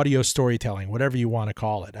kind of audio storytelling, whatever you want to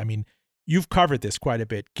call it. I mean, you've covered this quite a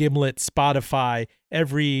bit. Gimlet, Spotify,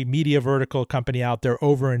 every media vertical company out there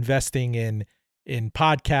over investing in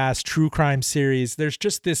podcasts, true crime series. They're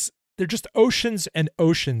just oceans and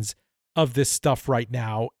oceans of this stuff right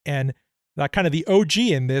now. And kind of the OG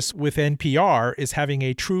in this with NPR is having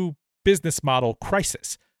a true business model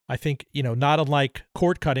crisis. I think, not unlike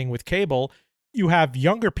cord cutting with cable, you have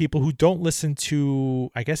younger people who don't listen to,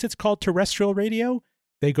 I guess it's called terrestrial radio.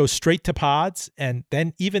 They go straight to pods. And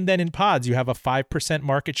then even then in pods, you have a 5%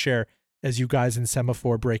 market share as you guys in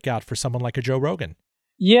Semafor break out for someone like a Joe Rogan.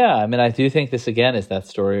 Yeah, I mean, I do think this, again, is that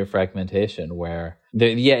story of fragmentation where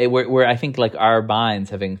I think like our minds,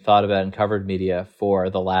 having thought about and covered media for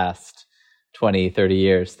the last 20, 30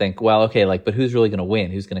 years, think, well, okay, but who's really going to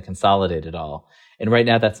win? Who's going to consolidate it all? And right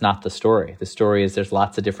now, that's not the story. The story is there's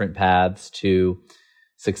lots of different paths to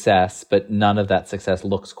success, but none of that success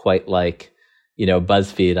looks quite like,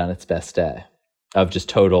 BuzzFeed on its best day of just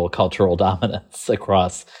total cultural dominance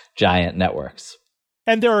across giant networks.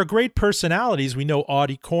 And there are great personalities. We know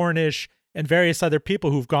Audie Cornish and various other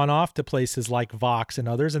people who've gone off to places like Vox and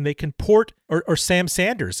others, and they can port, or Sam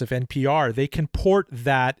Sanders of NPR, they can port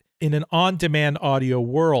that in an on-demand audio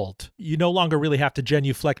world. You no longer really have to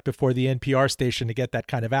genuflect before the NPR station to get that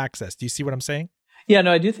kind of access. Do you see what I'm saying? Yeah,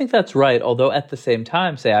 no, I do think that's right. Although at the same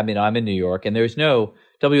time, I'm in New York, and there's no,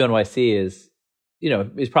 WNYC is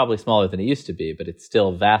probably smaller than it used to be, but it's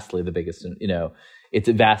still vastly the biggest, it's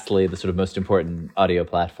vastly the sort of most important audio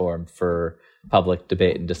platform for public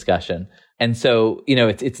debate and discussion. And so,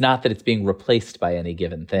 it's not that it's being replaced by any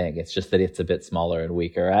given thing. It's just that it's a bit smaller and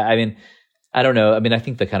weaker. I mean, I don't know. I mean, I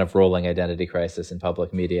think the kind of rolling identity crisis in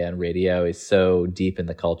public media and radio is so deep in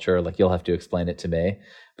the culture. Like, you'll have to explain it to me.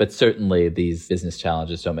 But certainly these business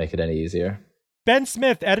challenges don't make it any easier. Ben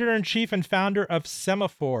Smith, editor-in-chief and founder of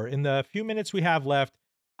Semafor. In the few minutes we have left,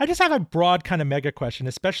 I just have a broad kind of mega question,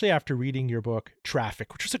 especially after reading your book,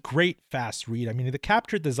 Traffic, which was a great, fast read. I mean, it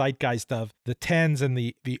captured the zeitgeist of the tens and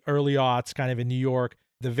the early aughts kind of in New York,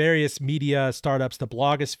 the various media startups, the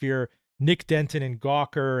blogosphere, Nick Denton and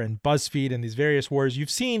Gawker and BuzzFeed and these various wars. You've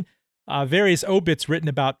seen various obits written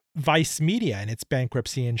about Vice Media and its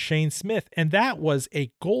bankruptcy and Shane Smith. And that was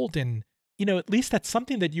a golden, at least that's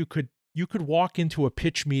something that you could walk into a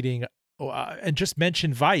pitch meeting and just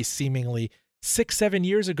mention Vice seemingly 6-7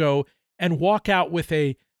 years ago and walk out with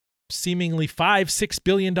a seemingly $5-6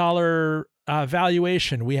 billion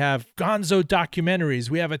valuation. We have gonzo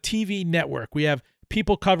documentaries. We have a TV network. We have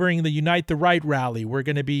people covering the Unite the Right rally. We're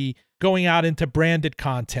going to be going out into branded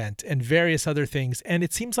content and various other things. And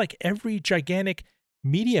it seems like every gigantic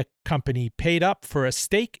media company paid up for a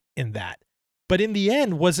stake in that. But in the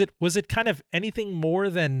end, was it kind of anything more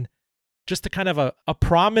than just a kind of a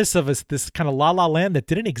promise of this kind of la-la land that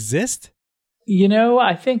didn't exist?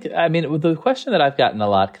 I mean, the question that I've gotten a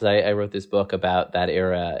lot, because I wrote this book about that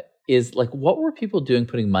era, is like, what were people doing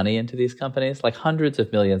putting money into these companies? Like hundreds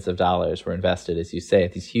of millions of dollars were invested, as you say,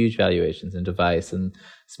 at these huge valuations in Vice and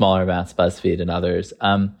smaller amounts, BuzzFeed and others.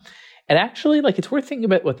 And actually, like, it's worth thinking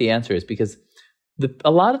about what the answer is, because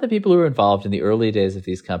a lot of the people who were involved in the early days of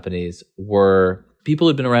these companies were people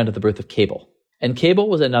who'd been around at the birth of cable. And cable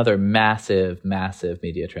was another massive, massive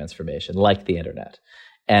media transformation, like the internet.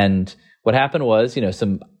 And what happened was,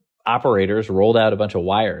 some operators rolled out a bunch of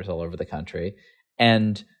wires all over the country,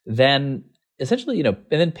 and then essentially,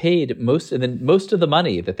 paid most of the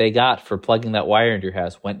money that they got for plugging that wire into your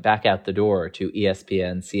house went back out the door to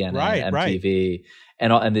ESPN, CNN, MTV,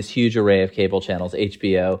 and this huge array of cable channels,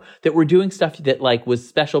 HBO, that were doing stuff that like was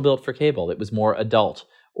special built for cable. It was more adult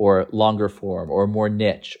or longer form or more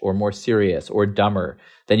niche or more serious or dumber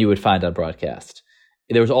than you would find on broadcast.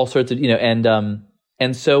 There was all sorts of,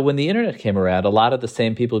 and so when the internet came around, a lot of the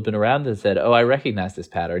same people who'd been around that said, oh, I recognize this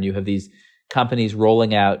pattern. You have these companies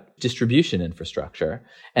rolling out distribution infrastructure,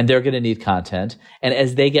 and they're going to need content. And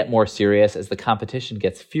as they get more serious, as the competition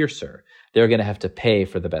gets fiercer, they're going to have to pay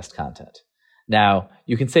for the best content. Now,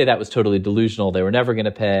 you can say that was totally delusional. They were never going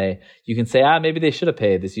to pay. You can say, maybe they should have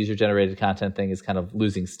paid. This user-generated content thing is kind of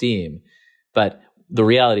losing steam. But the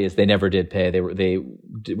reality is they never did pay. They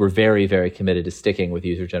were very, very committed to sticking with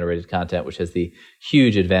user-generated content, which has the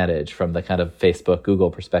huge advantage from the kind of Facebook,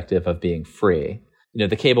 Google perspective of being free.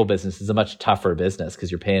 The cable business is a much tougher business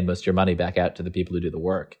because you're paying most of your money back out to the people who do the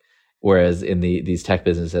work. Whereas in these tech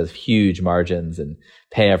businesses have huge margins and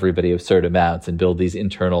pay everybody absurd amounts and build these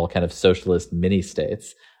internal kind of socialist mini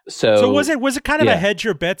states. So was it kind of a hedge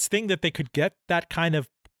your bets thing that they could get that kind of,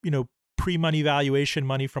 pre-money valuation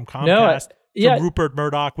money from Comcast? From Rupert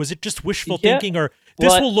Murdoch? Was it just wishful thinking, or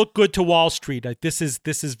this will look good to Wall Street? Like this is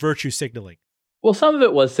virtue signaling. Well, some of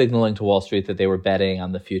it was signaling to Wall Street that they were betting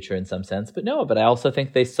on the future in some sense, but I also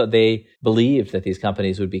think they believed that these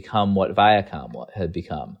companies would become what Viacom had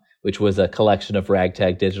become, which was a collection of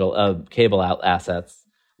ragtag digital cable assets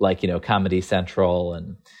like Comedy Central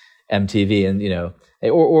and MTV and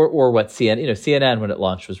or what CNN when it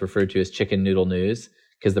launched was referred to as chicken noodle news,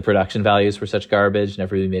 because the production values were such garbage and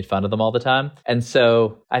everybody made fun of them all the time. And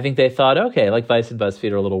so I think they thought, okay, like Vice and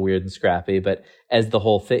BuzzFeed are a little weird and scrappy, but as the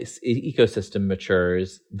whole ecosystem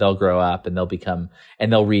matures, they'll grow up and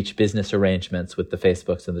they'll reach business arrangements with the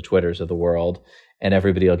Facebooks and the Twitters of the world, and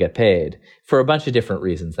everybody will get paid. For a bunch of different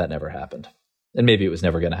reasons, that never happened. And maybe it was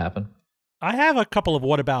never going to happen. I have a couple of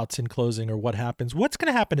whatabouts in closing, or what happens. What's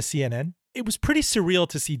going to happen to CNN? It was pretty surreal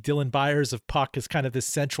to see Dylan Byers of Puck as kind of this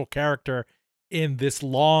central character in this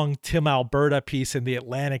long Tim Alberta piece in The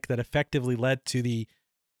Atlantic that effectively led to the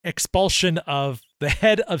expulsion of the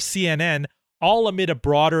head of CNN, all amid a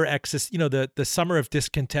broader the summer of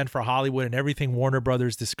discontent for Hollywood and everything Warner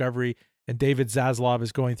Brothers Discovery and David Zaslav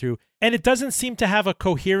is going through. And it doesn't seem to have a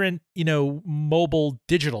coherent, mobile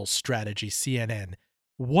digital strategy, CNN.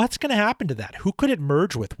 What's going to happen to that? Who could it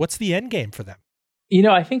merge with? What's the end game for them?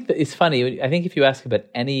 I think that it's funny. I think if you ask about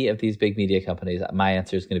any of these big media companies, my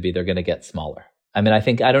answer is going to be they're going to get smaller. I mean,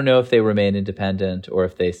 I don't know if they remain independent or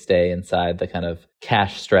if they stay inside the kind of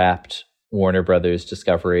cash-strapped Warner Brothers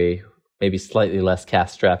Discovery, maybe slightly less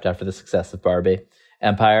cash-strapped after the success of Barbie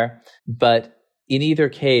empire. But in either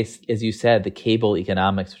case, as you said, the cable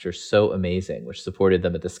economics, which are so amazing, which supported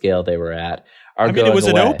them at the scale they were at, are I mean, it going was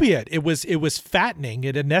away. an opiate. It was fattening.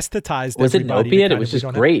 It anesthetized Was it an everybody. opiate? It was just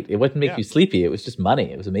great. It wouldn't make Yeah. you sleepy. It was just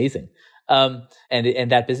money. It was amazing. And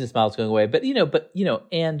that business model is going away. But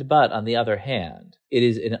on the other hand, it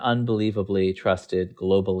is an unbelievably trusted,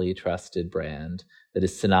 globally trusted brand that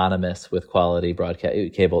is synonymous with quality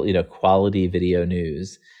broadcast cable, quality video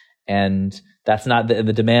news. And that's not the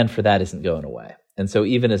demand for that isn't going away. And so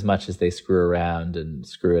even as much as they screw around and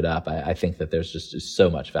screw it up, I think that there's just so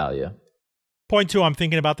much value. Point two, I'm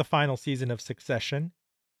thinking about the final season of Succession.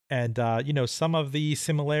 And, some of the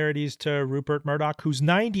similarities to Rupert Murdoch, who's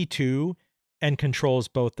 92 and controls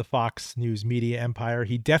both the Fox News media empire.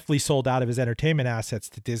 He definitely sold out of his entertainment assets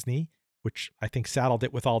to Disney, which I think saddled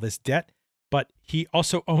it with all this debt. But he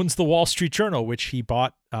also owns the Wall Street Journal, which he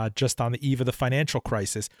bought just on the eve of the financial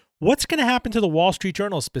crisis. What's going to happen to the Wall Street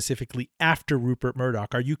Journal specifically after Rupert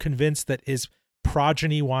Murdoch? Are you convinced that his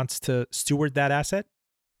progeny wants to steward that asset?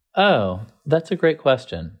 Oh, that's a great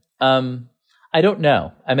question. I don't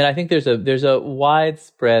know. I mean, I think there's a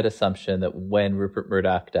widespread assumption that when Rupert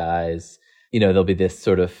Murdoch dies, there'll be this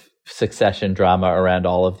sort of succession drama around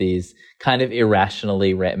all of these kind of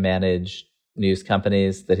irrationally managed news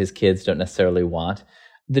companies that his kids don't necessarily want.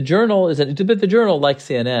 The Journal but the Journal, like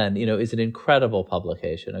CNN, is an incredible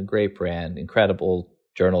publication, a great brand, incredible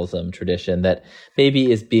journalism tradition that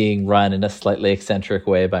maybe is being run in a slightly eccentric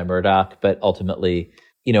way by Murdoch, but ultimately,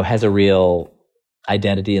 has a real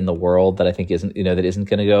identity in the world that I think isn't going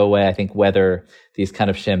to go away. I think whether these kind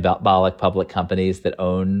of shambolic public companies that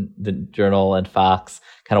own the Journal and Fox,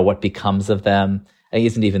 kind of what becomes of them, I think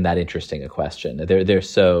isn't even that interesting a question. They're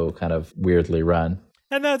so kind of weirdly run.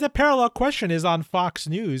 And the parallel question is on Fox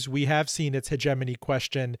News. We have seen its hegemony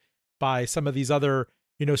questioned by some of these other,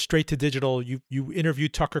 straight to digital. You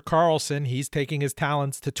interviewed Tucker Carlson. He's taking his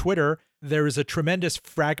talents to Twitter. There is a tremendous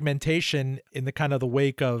fragmentation in the kind of the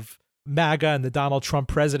wake of MAGA and the Donald Trump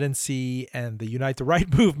presidency and the Unite the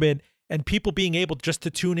Right movement, and people being able just to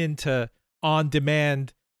tune into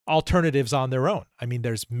on-demand alternatives on their own. I mean,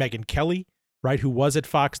 there's Megyn Kelly, right, who was at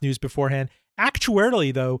Fox News beforehand.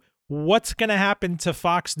 Actuarially, though, what's going to happen to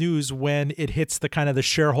Fox News when it hits the kind of the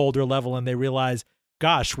shareholder level and they realize,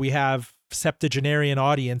 gosh, we have septuagenarian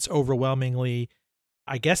audience overwhelmingly.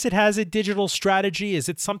 I guess it has a digital strategy. Is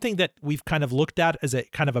it something that we've kind of looked at as a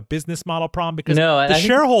kind of a business model problem? Because the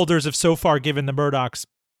shareholders have so far given the Murdochs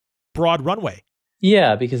broad runway.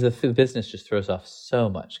 Yeah, because the business just throws off so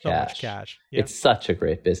much cash. Yeah. It's such a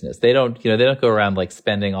great business. They don't go around like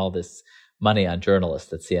spending all this money on journalists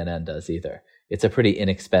that CNN does either. It's a pretty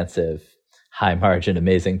inexpensive, high margin,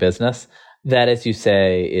 amazing business that, as you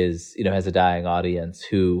say, is, has a dying audience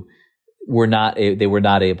who were not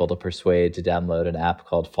able to persuade to download an app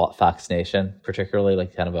called Fox Nation, particularly,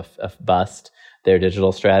 like kind of a bust their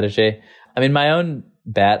digital strategy. I mean, my own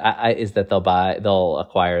bet is that they'll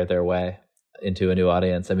acquire their way into a new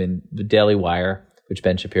audience. I mean, the Daily Wire, which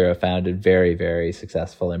Ben Shapiro founded, very, very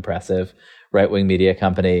successful, impressive right-wing media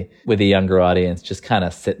company with a younger audience, just kind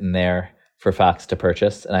of sitting there for Fox to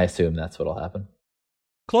purchase. And I assume that's what'll happen.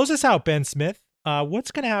 Close us out, Ben Smith.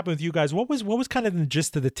 What's going to happen with you guys? What was kind of the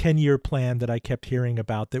gist of the 10-year plan that I kept hearing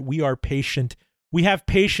about, that we are patient? We have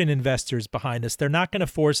patient investors behind us. They're not going to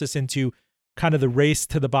force us into kind of the race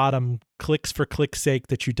to the bottom, clicks for click's sake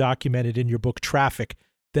that you documented in your book, Traffic,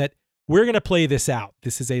 that we're going to play this out.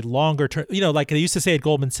 This is a longer term, like they used to say at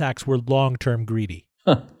Goldman Sachs, we're long-term greedy.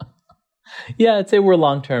 Yeah, I'd say we're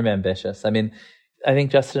long-term ambitious. I mean, I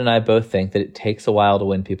think Justin and I both think that it takes a while to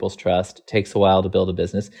win people's trust. It takes a while to build a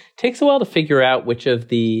business. It takes a while to figure out which of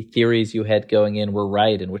the theories you had going in were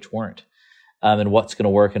right and which weren't, and what's going to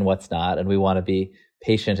work and what's not. And we want to be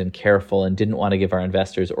patient and careful and didn't want to give our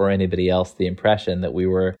investors or anybody else the impression that we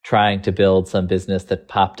were trying to build some business that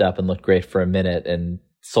popped up and looked great for a minute and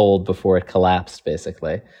sold before it collapsed,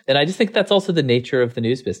 basically. And I just think that's also the nature of the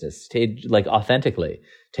news business. Like, authentically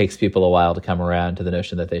takes people a while to come around to the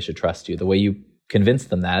notion that they should trust you. The way you convince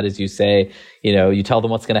them that is you say, you tell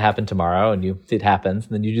them what's going to happen tomorrow and it happens.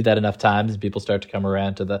 And then you do that enough times and people start to come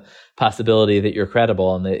around to the possibility that you're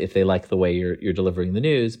credible and if they like the way you're delivering the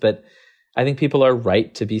news. But I think people are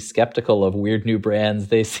right to be skeptical of weird new brands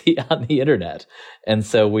they see on the internet. And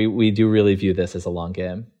so we do really view this as a long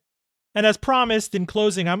game. And as promised, in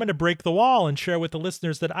closing, I'm going to break the wall and share with the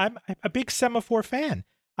listeners that I'm a big Semafor fan.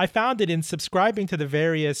 I found it in subscribing to the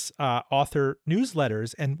various author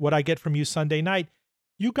newsletters, and what I get from you Sunday night.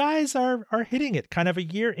 You guys are hitting it kind of a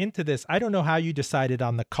year into this. I don't know how you decided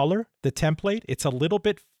on the color, the template. It's a little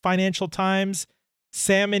bit Financial Times,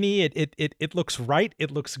 salmon-y. It looks right.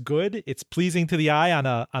 It looks good. It's pleasing to the eye on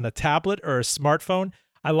a tablet or a smartphone.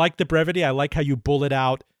 I like the brevity. I like how you bullet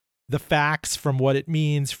out the facts from what it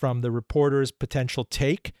means from the reporter's potential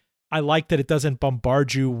take. I like that it doesn't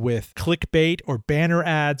bombard you with clickbait or banner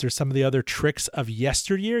ads or some of the other tricks of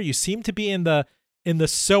yesteryear. You seem to be in the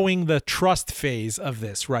sowing the trust phase of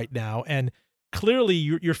this right now. And clearly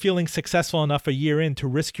you're feeling successful enough a year in to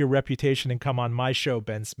risk your reputation and come on my show,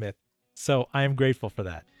 Ben Smith. So I am grateful for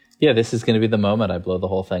that. Yeah, this is going to be the moment I blow the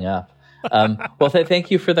whole thing up. Well,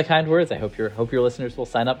 thank you for the kind words. I hope your listeners will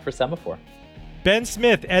sign up for Semafor. Ben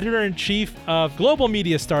Smith, editor-in-chief of global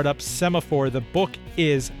media startup Semafor. The book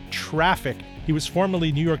is Traffic. He was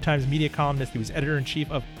formerly New York Times media columnist. He was editor-in-chief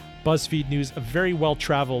of BuzzFeed News, a very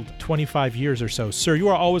well-traveled 25 years or so. Sir, you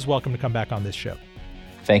are always welcome to come back on this show.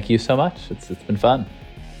 Thank you so much. It's been fun.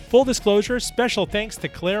 Full disclosure, special thanks to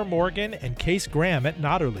Claire Morgan and Case Graham at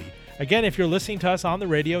Notterly. Again, if you're listening to us on the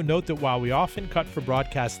radio, note that while we often cut for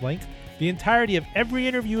broadcast length, the entirety of every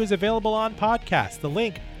interview is available on podcast. The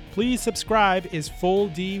link, please subscribe, is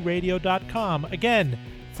fulldradio.com. Again,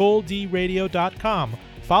 fulldradio.com.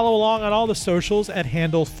 Follow along on all the socials at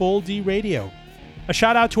handle fulldradio. A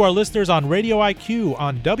shout out to our listeners on Radio IQ,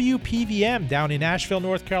 on WPVM down in Asheville,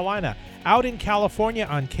 North Carolina, out in California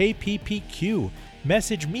on KPPQ.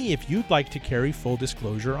 Message me if you'd like to carry full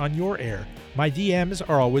disclosure on your air. My DMs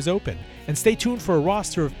are always open. And stay tuned for a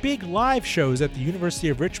roster of big live shows at the University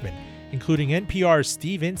of Richmond, including NPR's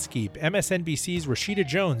Steve Inskeep, MSNBC's Rashida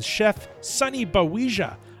Jones, Chef Sunny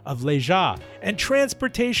Bawija of Leja, and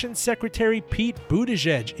Transportation Secretary Pete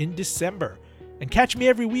Buttigieg in December. And catch me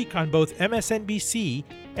every week on both MSNBC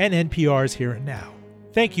and NPR's Here and Now.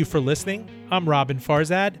 Thank you for listening. I'm Robin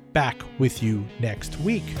Farzad, back with you next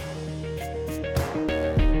week.